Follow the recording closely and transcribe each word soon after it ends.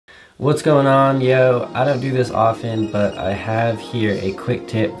What's going on? Yo, I don't do this often, but I have here a quick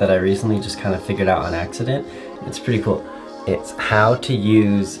tip that I recently just kind of figured out on accident. It's pretty cool. It's how to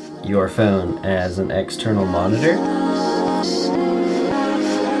use your phone as an external monitor.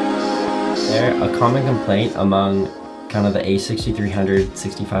 A common complaint among kind of the A6300,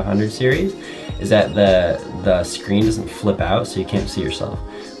 6500 series is that the screen doesn't flip out so you can't see yourself,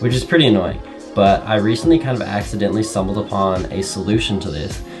 which is pretty annoying. But I recently kind of accidentally stumbled upon a solution to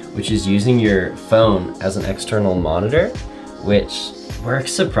this, which is using your phone as an external monitor, which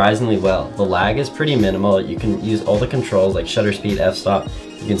works surprisingly well. The lag is pretty minimal. You can use all the controls like shutter speed, f-stop.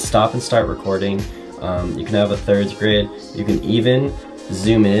 You can stop and start recording. You can have a thirds grid. You can even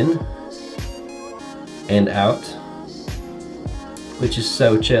zoom in and out, which is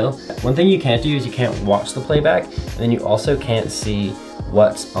so chill. One thing you can't do is you can't watch the playback, and then you also can't see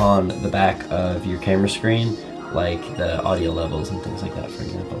what's on the back of your camera screen, like the audio levels and things like that, for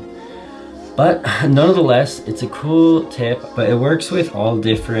example. But nonetheless, it's a cool tip, but it works with all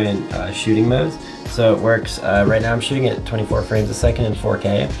different shooting modes. So it works, right now I'm shooting at 24 frames a second in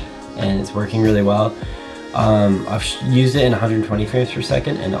 4K, and it's working really well. I've used it in 120 frames per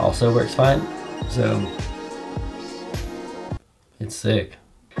second, and it also works fine. So it's sick.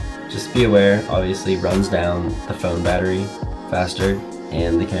 Just be aware, obviously runs down the phone battery faster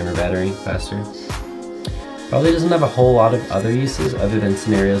and the camera battery faster. Probably doesn't have a whole lot of other uses other than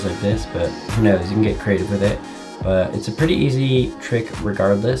scenarios like this, but who knows, you can get creative with it. But it's a pretty easy trick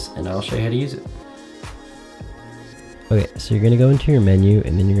regardless, and I'll show you how to use it. Okay, so you're gonna go into your menu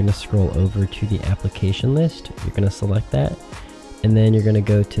and then you're gonna scroll over to the application list. You're gonna select that, and then you're gonna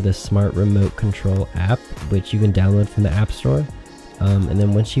go to the Smart Remote Control app, which you can download from the App Store. And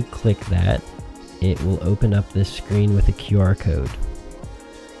then once you click that, it will open up this screen with a QR code.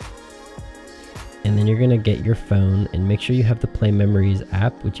 And then you're gonna get your phone and make sure you have the Play Memories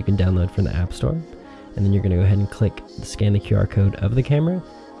app, which you can download from the App Store. And then you're gonna go ahead and scan the QR code of the camera,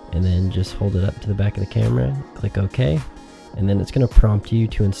 and then just hold it up to the back of the camera, click OK. And then it's gonna prompt you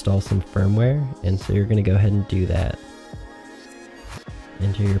to install some firmware, and so you're gonna go ahead and do that.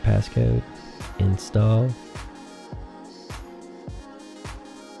 Enter your passcode, install.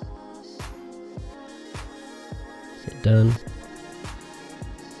 Hit done.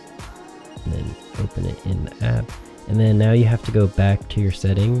 And then open it in the app. And then now you have to go back to your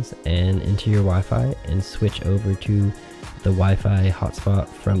settings and into your Wi-Fi and switch over to the Wi-Fi hotspot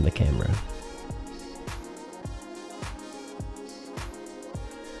from the camera.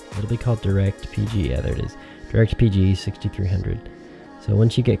 It'll be called DirectPG. Yeah, there it is. DirectPG 6300. So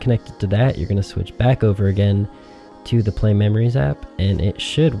once you get connected to that, you're going to switch back over again to the Play Memories app, and it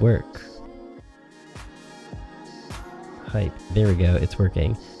should work. Hype. There we go. It's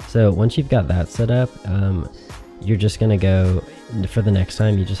working. So once you've got that set up, you're just going to go, for the next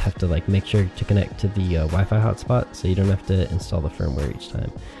time, you just have to make sure to connect to the Wi-Fi hotspot, so you don't have to install the firmware each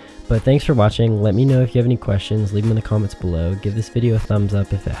time. But thanks for watching. Let me know if you have any questions. Leave them in the comments below. Give this video a thumbs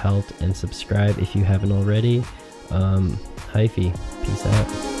up if it helped, and subscribe if you haven't already. Hyphy. Peace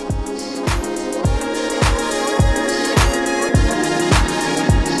out.